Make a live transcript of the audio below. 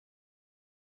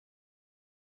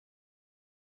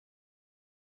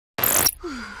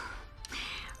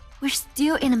We're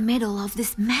still in the middle of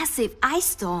this massive ice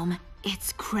storm.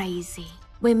 It's crazy.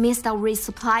 We missed our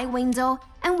resupply window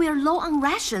and we're low on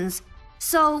rations.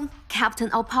 So, Captain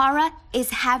Opara is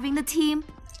having the team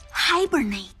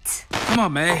hibernate. Come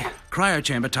on, May. Cryo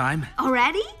chamber time.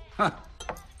 Already? Huh.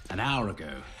 An hour ago.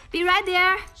 Be right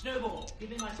there. Snowball,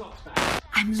 give me my socks back.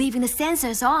 I'm leaving the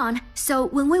sensors on, so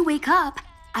when we wake up,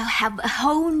 I'll have a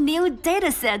whole new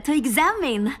data set to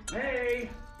examine. Hey,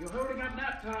 you're holding up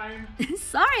nap time.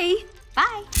 Sorry.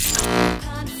 Bye.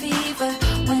 Fever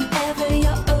whenever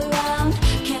you're around.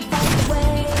 Can't find the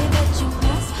way that you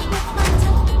mess with my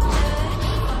temperature.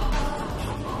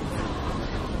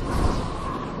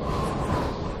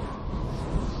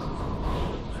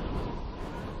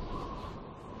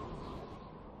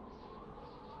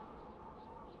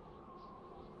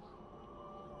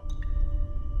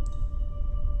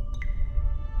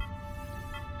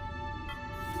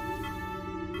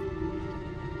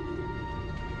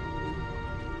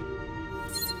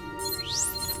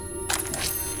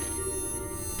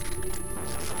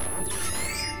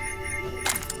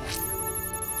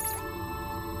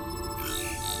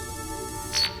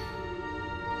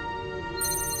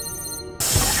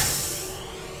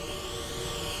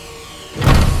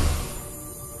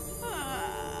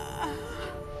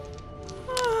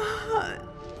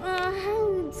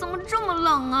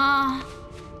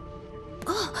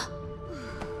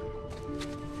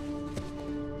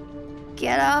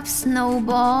 Get up,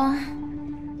 Snowball.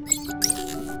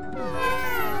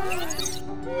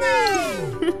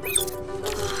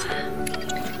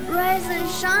 Rise and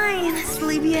shine,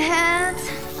 sleepyhead.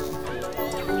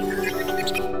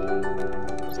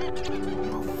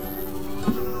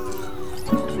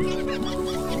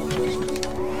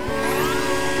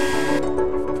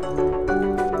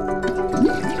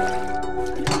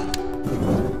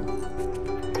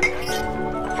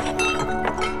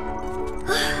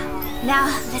 Now,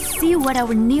 let's see what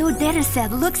our new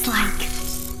dataset looks like.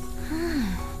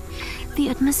 The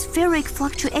atmospheric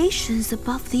fluctuations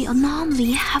above the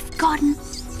anomaly have gotten...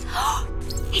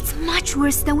 It's much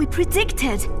worse than we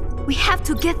predicted. We have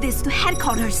to get this to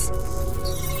headquarters.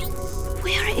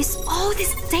 Where is all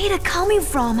this data coming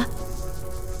from?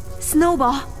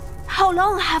 Snowball, how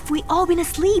long have we all been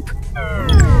asleep?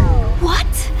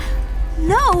 What?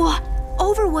 No!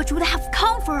 Overwatch would have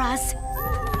come for us.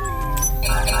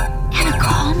 And the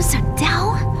comms are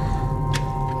down?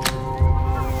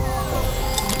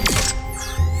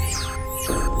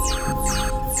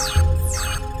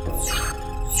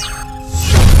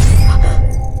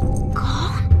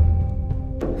 Gone?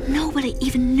 Nobody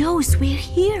even knows we're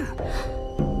here.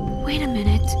 Wait a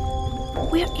minute.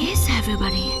 Where is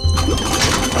everybody?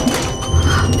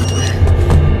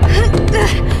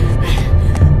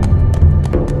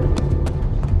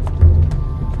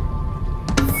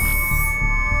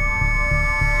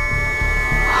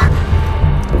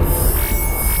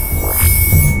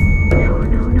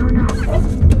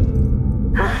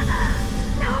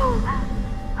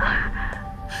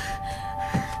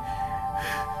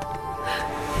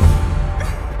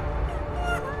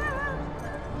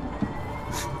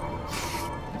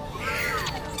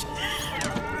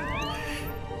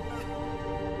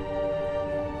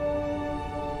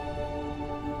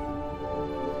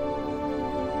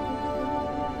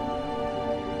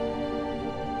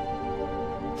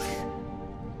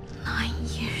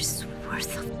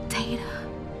 Worth of data.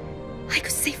 I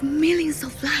could save millions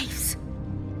of lives.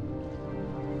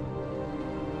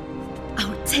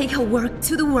 I'll take our work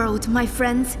to the world, my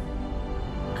friends.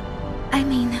 I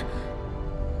mean,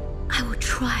 I will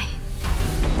try.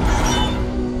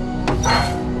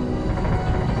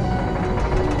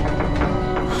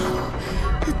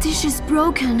 Oh, the dish is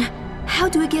broken. How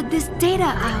do I get this data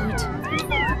out?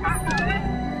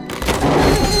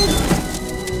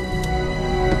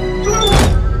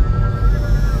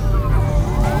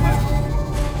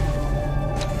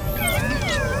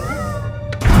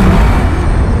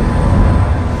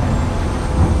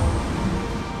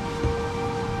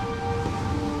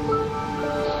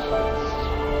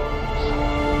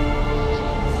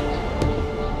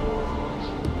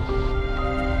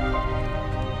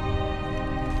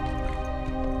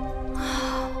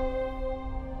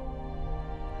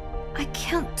 I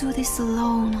can't do this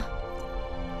alone.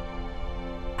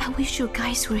 I wish you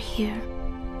guys were here.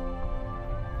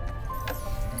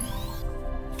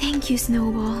 Thank you,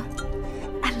 Snowball.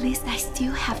 At least I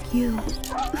still have you.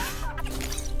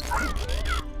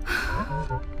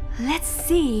 Let's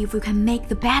see if we can make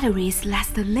the batteries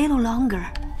last a little longer.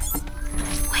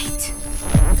 Wait,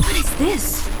 what is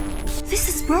this? This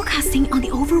is broadcasting on the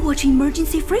Overwatch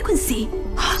emergency frequency.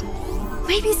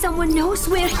 Maybe someone knows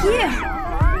we're here.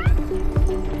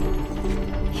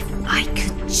 If I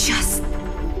could just...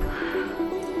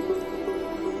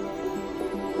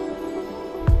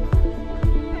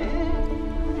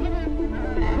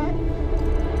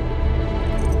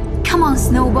 Come on,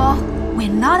 Snowball. We're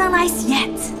not on ice yet.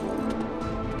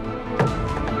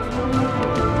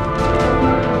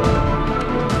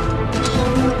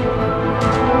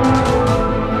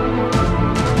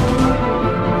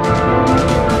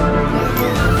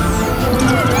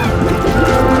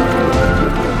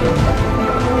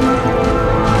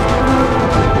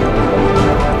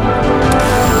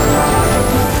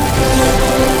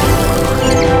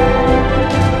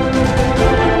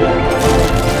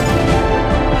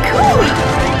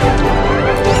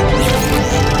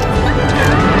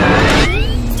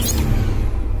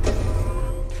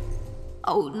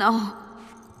 Oh no.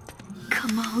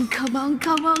 Come on, come on,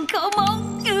 come on, come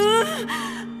on.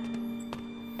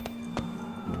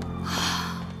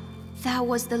 That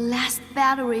was the last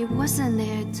battery, wasn't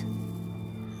it?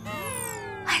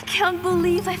 I can't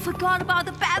believe I forgot about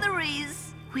the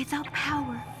batteries. Without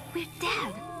power, we're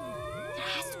dead. There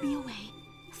has to be a way.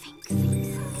 Think, think,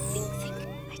 think, think, think.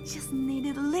 I just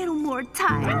needed a little more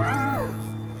time.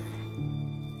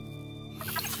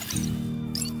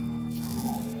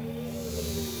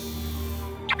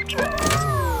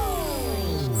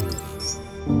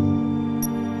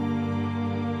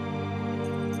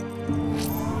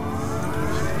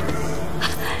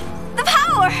 The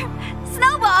power!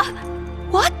 Snowball!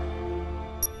 What?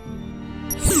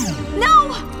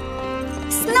 No!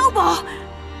 Snowball!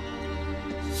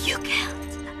 You can't.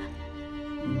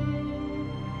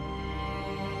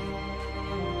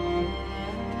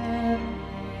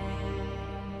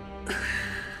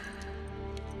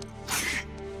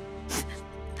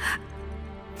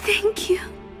 Thank you,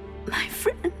 my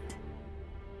friend.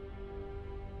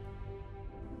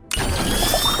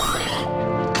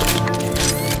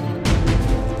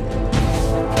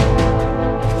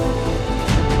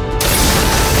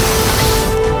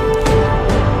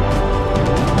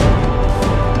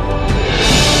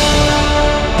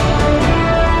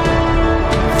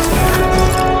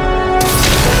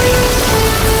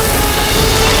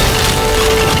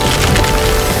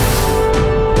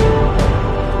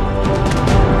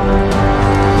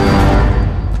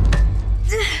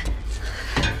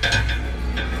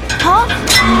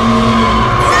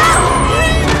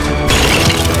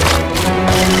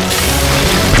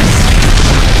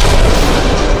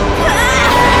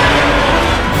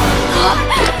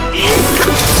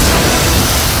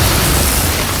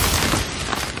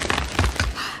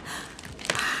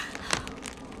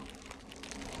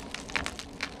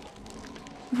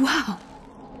 Wow.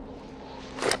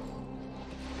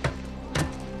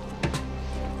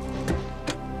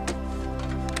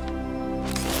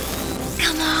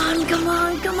 Come on, come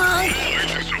on, come on.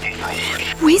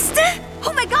 Winston?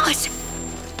 Oh my gosh!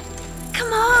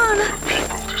 Come on!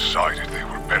 People decided they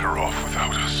were better off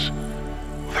without us.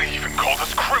 They even called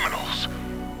us criminals.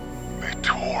 They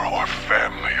tore our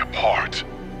family apart.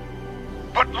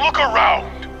 But look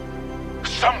around!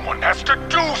 Someone has to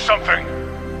do something!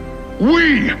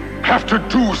 We have to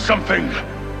do something!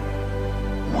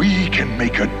 We can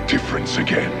make a difference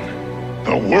again.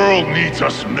 The world needs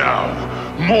us now,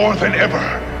 more than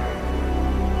ever.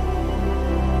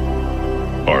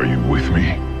 Are you with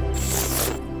me?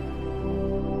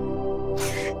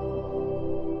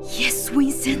 Yes,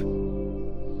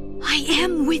 Winston. I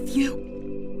am with you.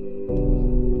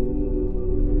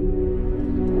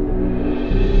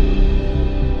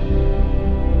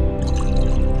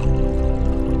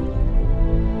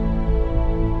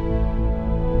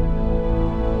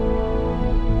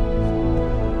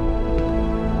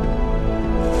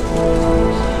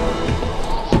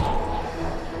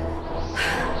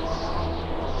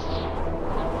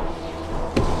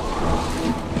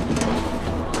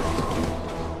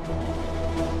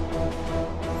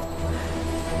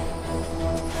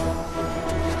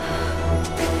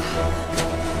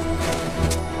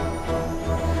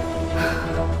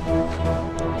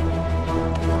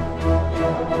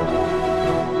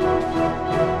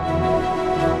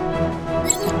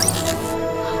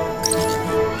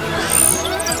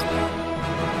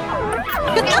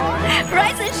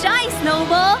 Rise and shine,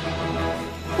 Snowball!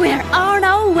 We're on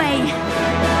our way!